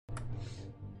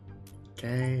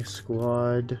Okay,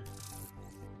 squad.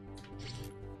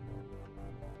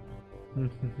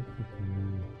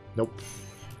 Nope.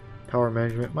 Power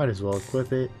management, might as well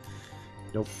equip it.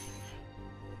 Nope.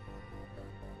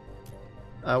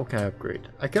 What can I upgrade?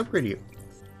 I can upgrade you.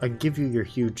 I can give you your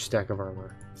huge stack of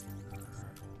armor.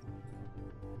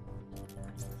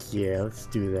 Yeah, let's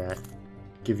do that.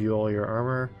 Give you all your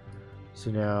armor. So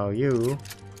now you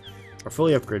are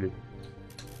fully upgraded.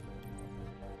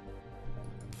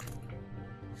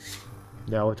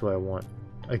 Now what do I want?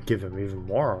 I give him even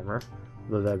more armor,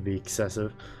 though that'd be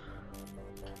excessive.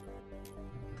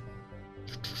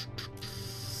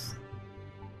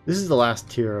 This is the last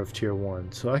tier of tier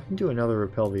 1, so I can do another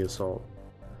repel the assault.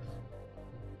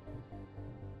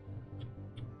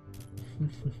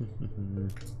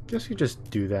 Guess we just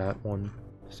do that one.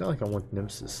 It's not like I want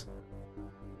Nemesis.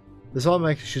 This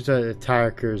automatically shoots at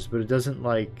attackers, but it doesn't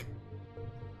like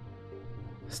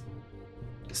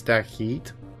stack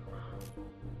heat.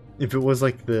 If it was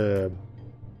like the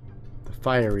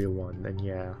fiery one, then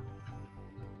yeah.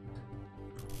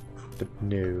 But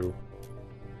no.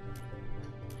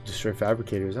 Destroy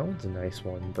fabricators, that one's a nice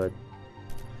one, but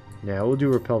yeah, we'll do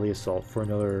repel the assault for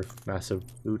another massive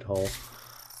loot haul.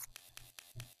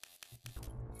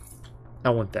 I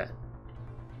want that.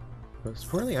 Most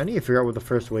importantly, I need to figure out where the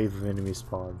first wave of enemies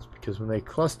spawns, because when they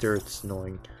cluster, it's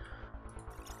annoying.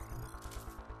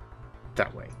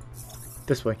 That way.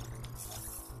 This way.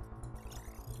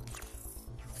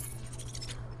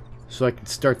 So I can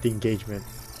start the engagement.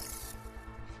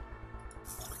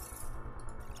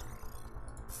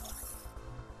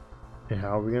 And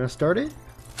how are we going to start it?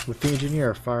 With the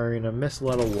engineer firing a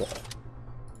missile at a wall.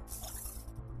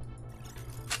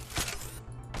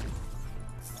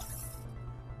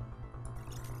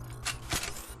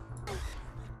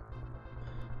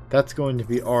 That's going to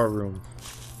be our room.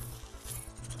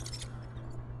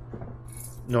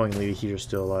 Knowingly the heater's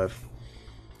still alive.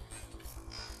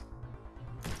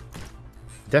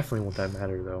 Definitely want that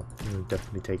matter though. I'm gonna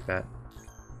definitely take that.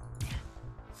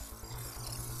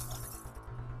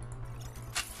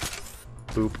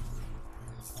 Boop.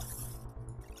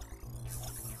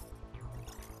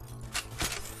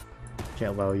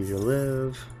 Can't allow you to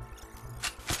live.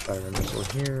 Fire a missile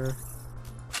here.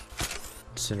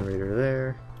 Incinerator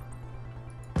there.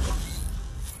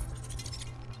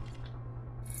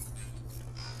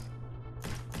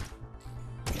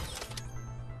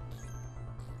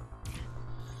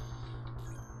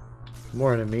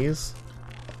 More enemies.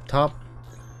 Up top.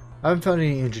 I haven't found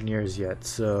any engineers yet,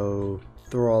 so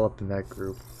they're all up in that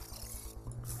group.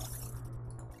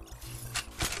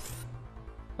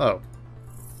 Oh.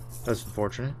 That's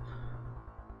unfortunate.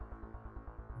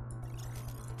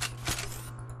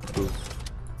 Ooh.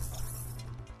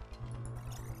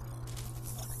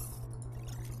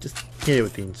 Just hit it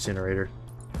with the incinerator.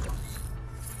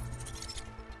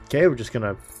 Okay, we're just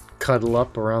gonna cuddle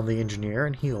up around the engineer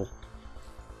and heal.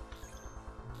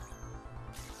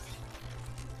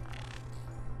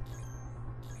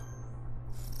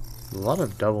 A lot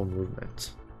of double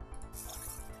movements.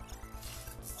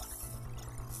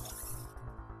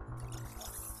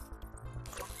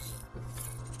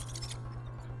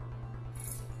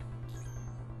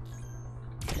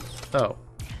 Oh.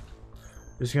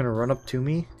 Just gonna run up to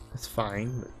me? That's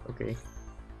fine, but okay.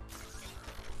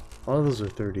 All of those are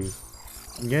 30.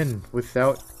 Again,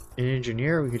 without an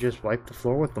engineer, we could just wipe the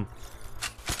floor with them.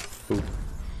 Ooh.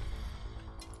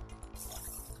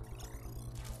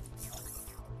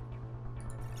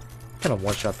 Kind of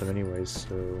one-shot them anyways,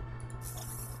 so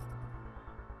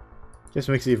just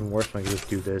makes it even worse when I can just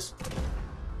do this.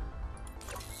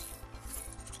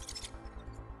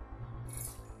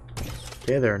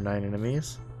 Okay, there are 9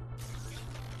 enemies.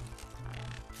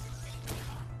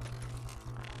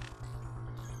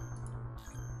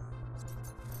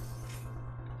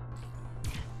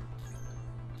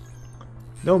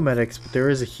 No medics, but there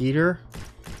is a heater,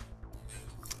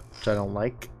 which I don't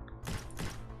like.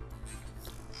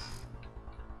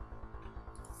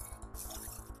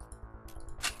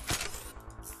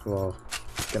 Well,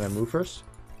 can I move first?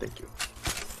 Thank you.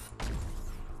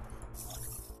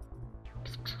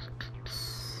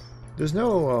 There's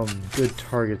no good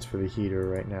targets for the heater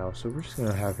right now, so we're just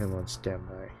gonna have him on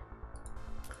standby.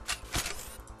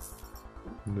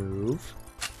 Move.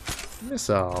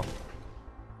 Missile.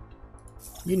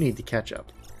 You need to catch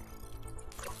up.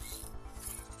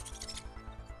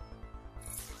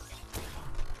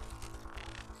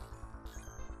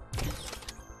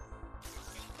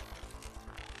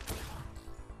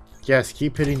 Yes,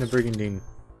 keep hitting the Brigandine.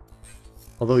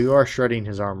 Although you are shredding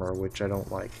his armor, which I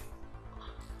don't like.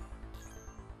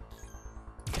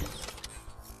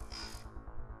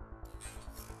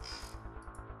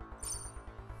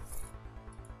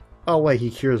 Oh wait, he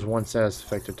cures one status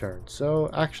effect a turn. So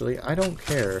actually, I don't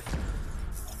care.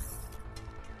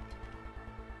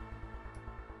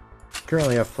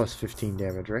 Currently have plus 15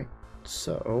 damage, right?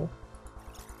 So...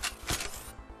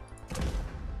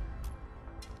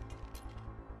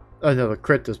 oh no, the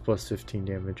crit does plus 15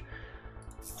 damage.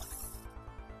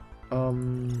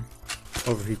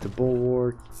 Overheat the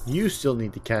bulwark. You still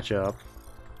need to catch up.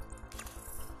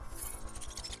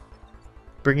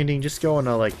 Brigandine, just go on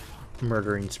a, like,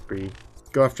 murdering spree.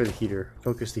 Go after the heater.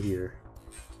 Focus the heater.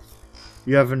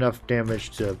 You have enough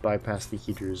damage to bypass the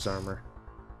heater's armor.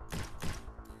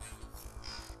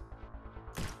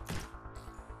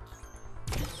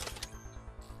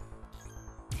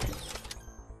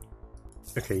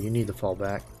 Okay, you need to fall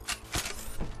back.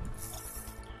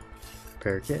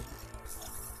 Repair kit.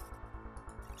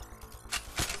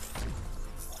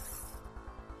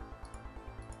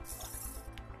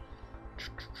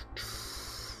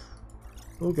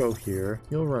 We'll go here.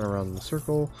 You'll run around the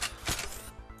circle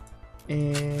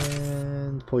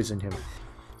and poison him.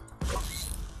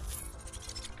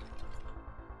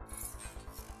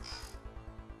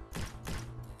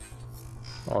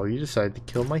 Oh, you decided to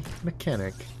kill my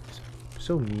mechanic.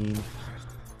 So mean.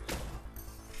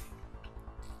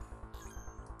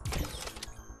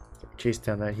 Chase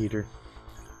down that heater.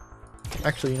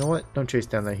 Actually, you know what? Don't chase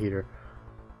down that heater.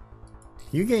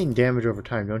 You gain damage over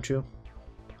time, don't you?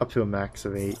 Up to a max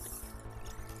of 8.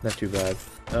 Not too bad.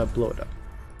 Blow it up.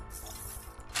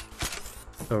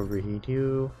 Overheat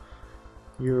you.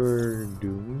 You're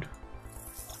doomed.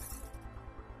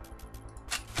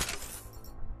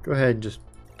 Go ahead and just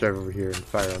drive over here and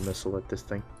fire a missile at this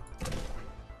thing.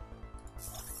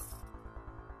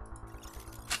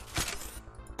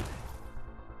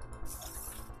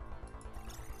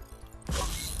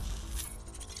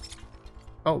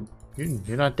 Oh,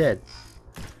 you're not dead.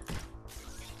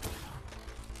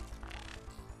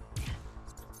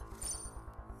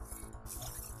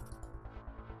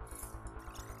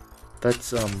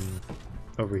 Let's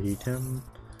overheat him.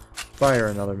 Fire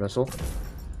another missile.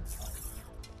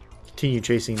 Continue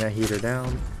chasing that heater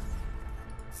down.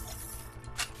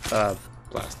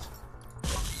 Blast.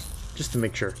 Just to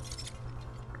make sure.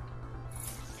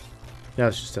 Now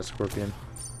it's just a scorpion.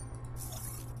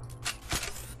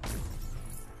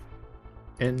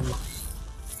 And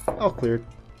all cleared.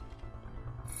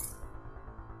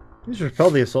 These repel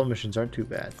the assault missions aren't too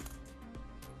bad.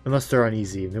 Unless they're on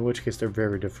easy, in which case they're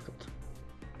very difficult.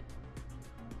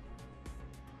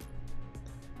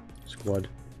 Squad.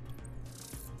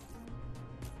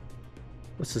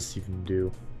 What's this even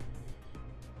do?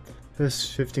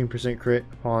 This 15% crit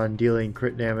upon dealing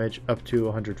crit damage up to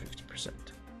 150%.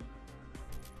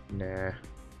 Nah.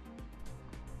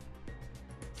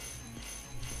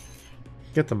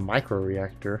 Get the micro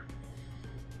reactor.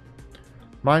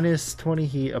 Minus 20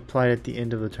 heat applied at the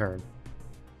end of the turn.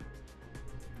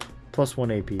 Plus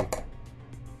 1 AP.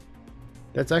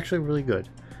 That's actually really good.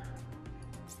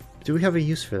 Do we have a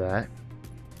use for that?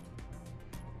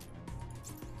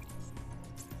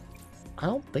 I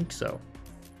don't think so.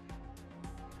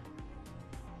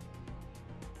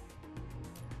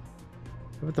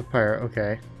 What about the pyre?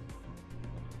 Okay.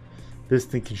 This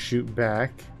thing can shoot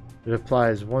back. It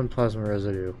applies 1 plasma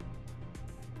residue.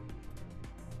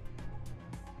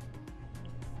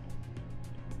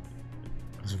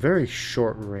 It's very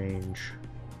short range.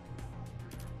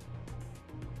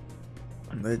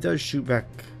 But it does shoot back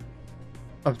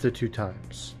up to 2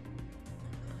 times.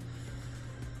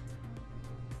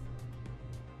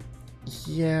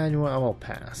 Yeah, you know what? I'm gonna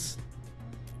pass.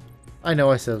 I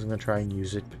know I said I was gonna try and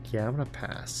use it, but yeah, I'm gonna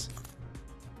pass.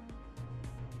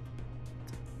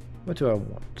 What do I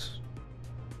want?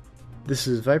 This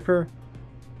is Viper.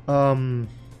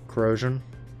 Corrosion.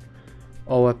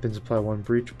 All weapons apply 1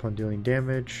 breach upon dealing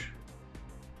damage.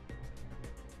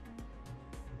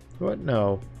 What?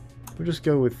 No. We'll just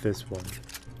go with this one.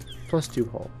 Plus 2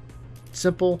 hull.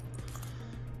 Simple,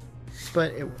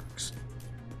 but it works.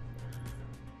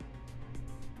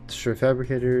 Destroy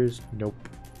fabricators. Nope.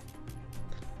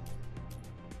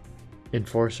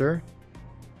 Enforcer.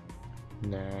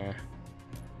 Nah.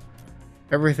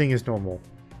 Everything is normal.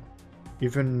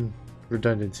 Even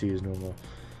redundancy is normal.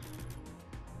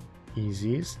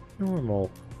 Easy's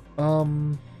normal.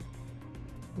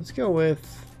 Let's go with...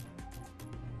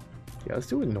 yeah, let's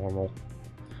do it normal.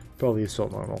 Probably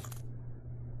assault normal.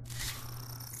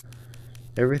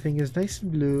 Everything is nice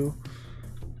and blue.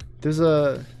 There's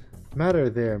a matter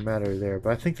there,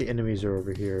 but I think the enemies are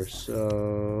over here,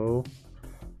 so...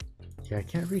 yeah, I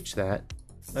can't reach that.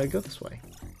 Go this way.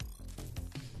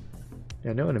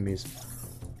 Yeah, no enemies.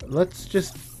 Let's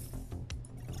just...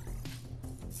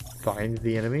 find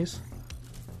the enemies.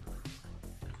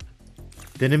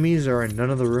 The enemies are in none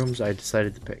of the rooms I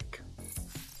decided to pick.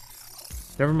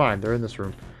 Never mind, they're in this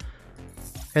room.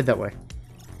 Head that way.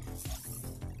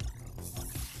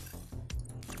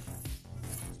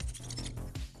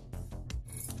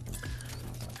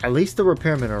 At least the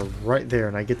repairmen are right there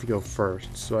and I get to go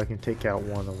first, so I can take out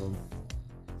one of them.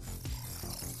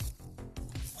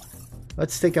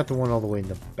 Let's take out the one all the way in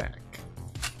the back.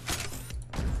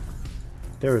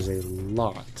 There is a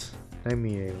lot, I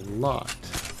mean a lot,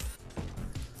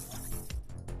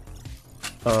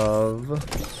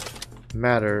 of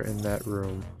matter in that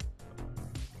room.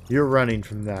 You're running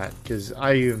from that, because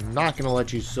I am not going to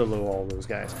let you solo all those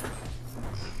guys.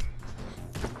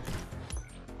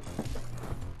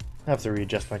 I have to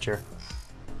readjust my chair.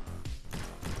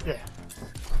 Yeah.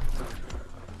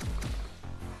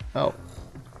 Oh.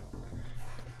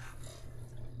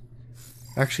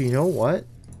 Actually, you know what?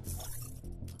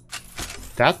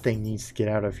 That thing needs to get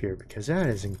out of here because that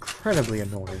is incredibly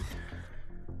annoying.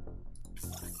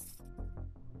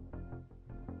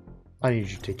 I need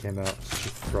you to take him out. Let's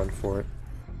just run for it.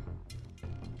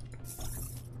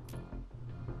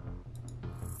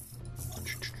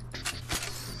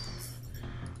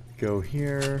 Go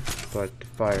here, but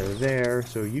fire there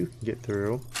so you can get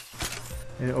through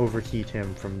and overheat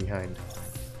him from behind.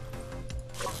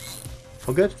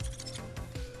 All good?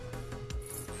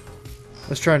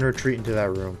 Let's try and retreat into that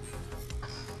room.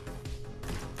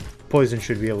 Poison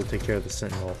should be able to take care of the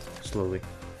sentinel slowly.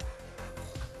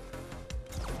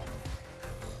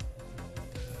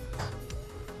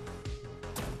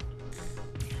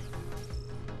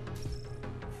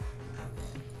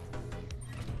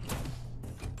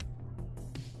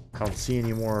 I don't see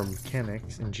any more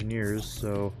mechanics, engineers,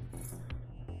 so...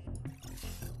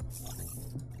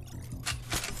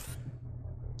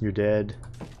 You're dead.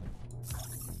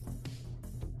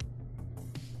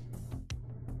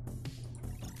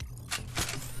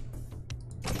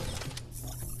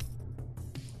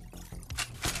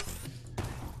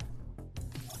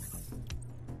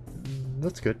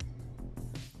 That's good.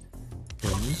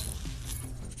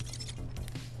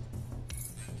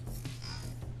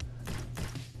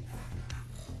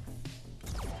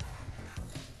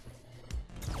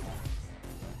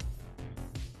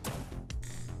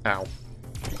 Ow.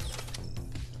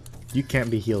 You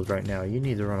can't be healed right now. You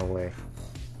need to run away.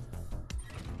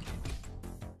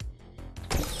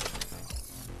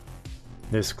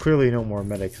 There's clearly no more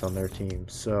medics on their team,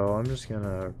 so I'm just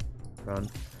gonna run.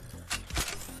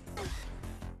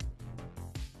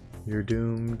 You're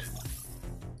doomed.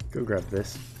 Go grab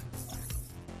this.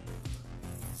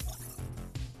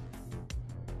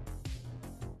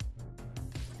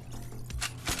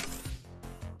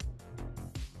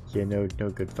 Yeah, no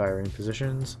good firing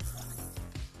positions.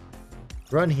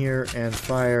 Run here and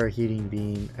fire a heating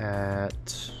beam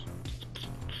at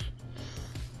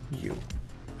you.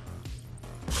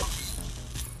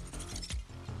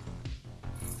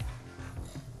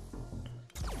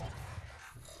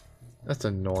 That's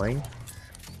annoying.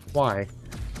 Why?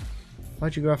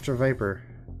 Why'd you go after Viper?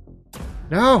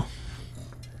 No!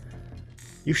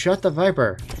 You shot the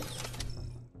Viper!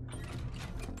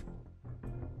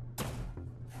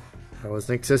 That was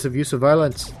an excessive use of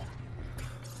violence.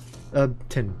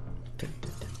 10.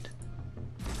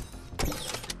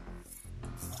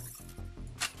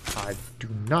 I do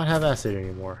not have acid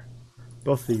anymore.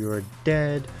 Both of you are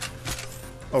dead.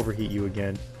 Overheat you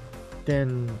again.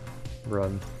 Then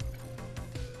run.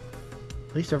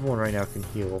 At least everyone right now can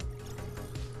heal.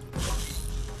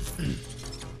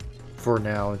 For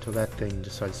now, until that thing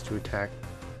decides to attack.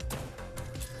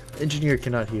 Engineer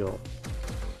cannot heal.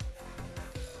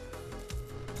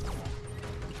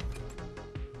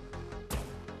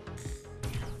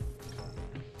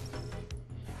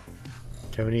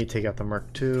 Okay, we need to take out the Mark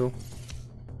II.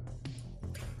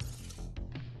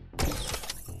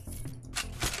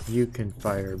 You can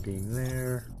fire a beam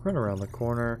there. Run around the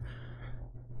corner.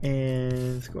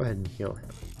 And let's go ahead and heal him.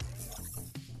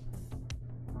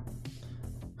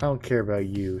 I don't care about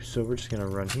you, so we're just going to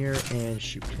run here and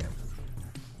shoot him.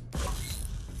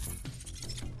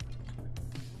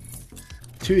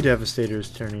 2 Devastators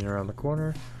turning around the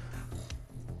corner.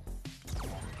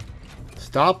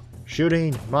 Stop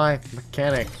shooting my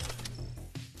mechanic.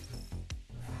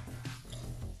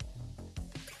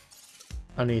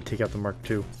 I need to take out the Mark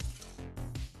II.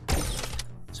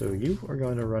 So you are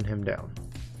going to run him down.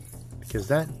 Because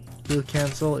that heal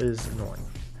cancel is annoying.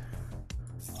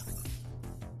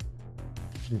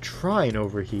 You can try and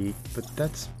overheat, but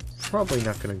that's probably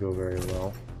not going to go very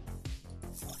well.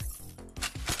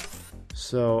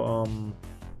 So,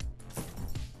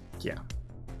 yeah.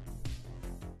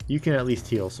 You can at least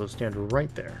heal, so stand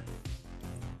right there.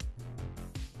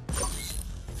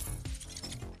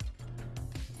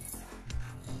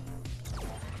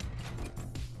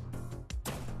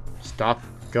 Stop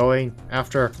going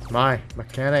after my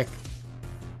mechanic.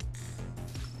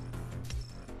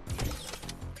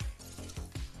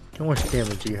 How much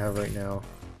damage do you have right now?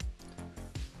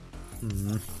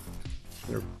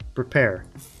 Prepare.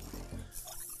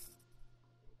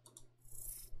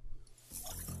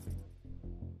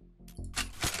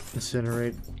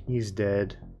 Incinerate. He's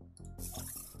dead.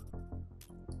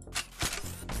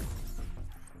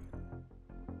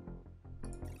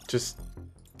 Just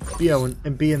be out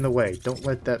and be in the way. Don't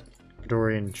let that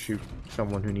Pretorian shoot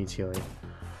someone who needs healing.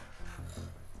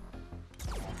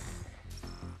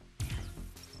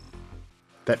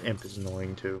 That imp is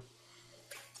annoying too.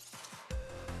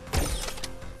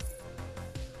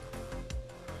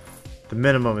 The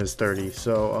minimum is 30,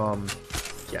 so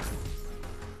yeah.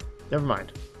 Never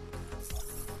mind.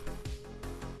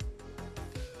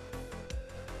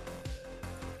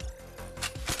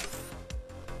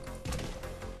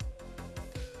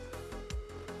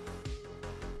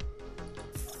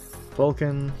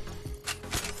 Vulcan.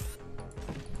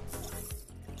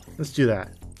 Let's do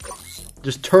that.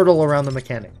 Just turtle around the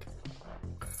mechanic.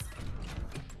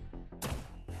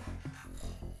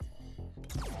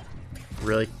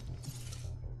 Really?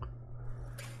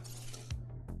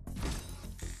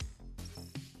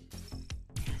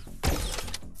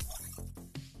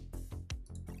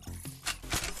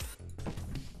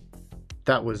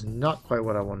 That was not quite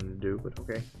what I wanted to do, but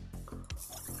okay.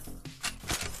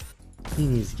 He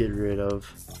needs to get rid of.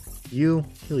 You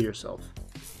heal yourself.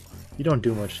 You don't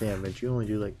do much damage. You only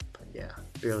do like, yeah,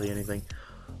 barely anything.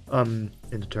 End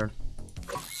of turn.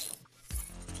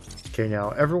 Okay, now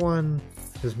everyone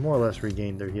has more or less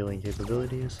regained their healing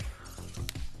capabilities.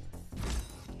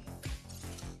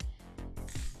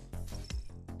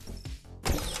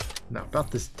 Now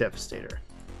about this Devastator.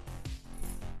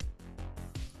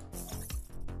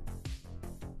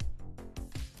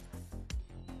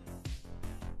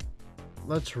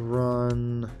 Let's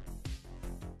run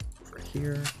over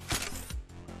here.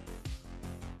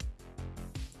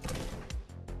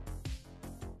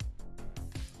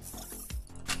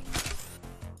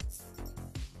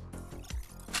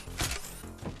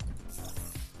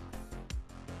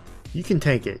 You can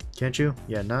tank it, can't you?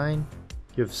 Yeah, 9.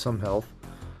 You have some health.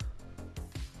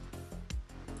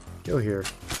 Go here.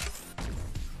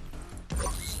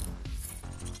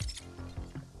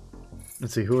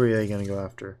 Let's see, who are they gonna go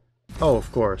after? Oh,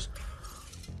 of course.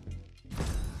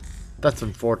 That's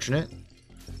unfortunate.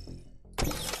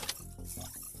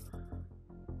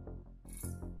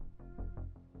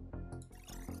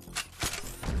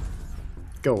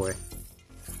 Go away.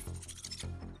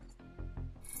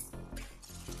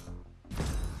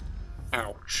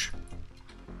 Ouch.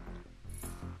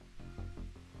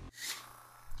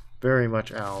 Very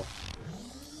much ow.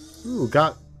 Ooh,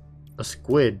 got a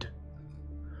squid.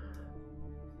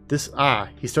 This,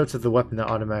 he starts with the weapon that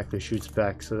automatically shoots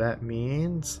back, so that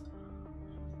means,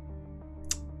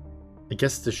 I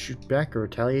guess the shoot back or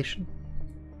retaliation?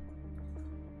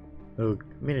 Oh,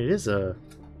 I mean it is a,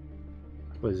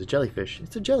 what is it, jellyfish?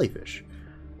 It's a jellyfish.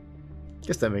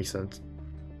 Guess that makes sense.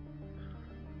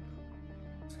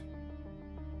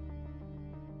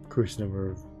 Increase number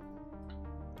of,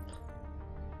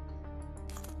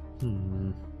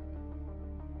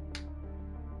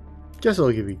 guess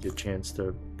I'll give you a good chance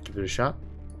to give it a shot.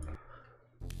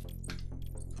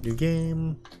 New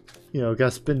game. You know,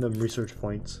 gotta spend them research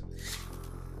points.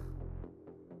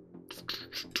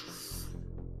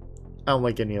 I don't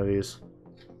like any of these.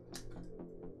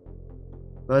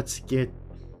 Let's get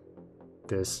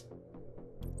this.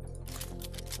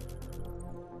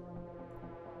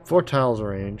 4 tiles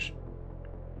range.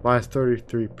 Minus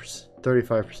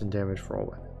 35% damage for all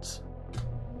weapons.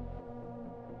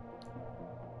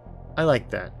 I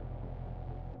like that.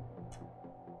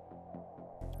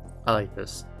 I like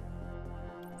this.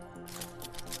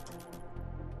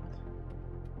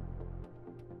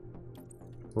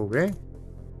 Okay.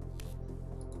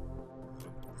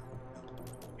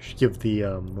 Should give the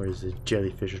where is it,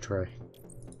 jellyfish a try.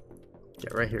 Yeah,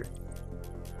 right here.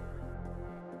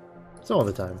 Some of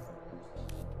the time.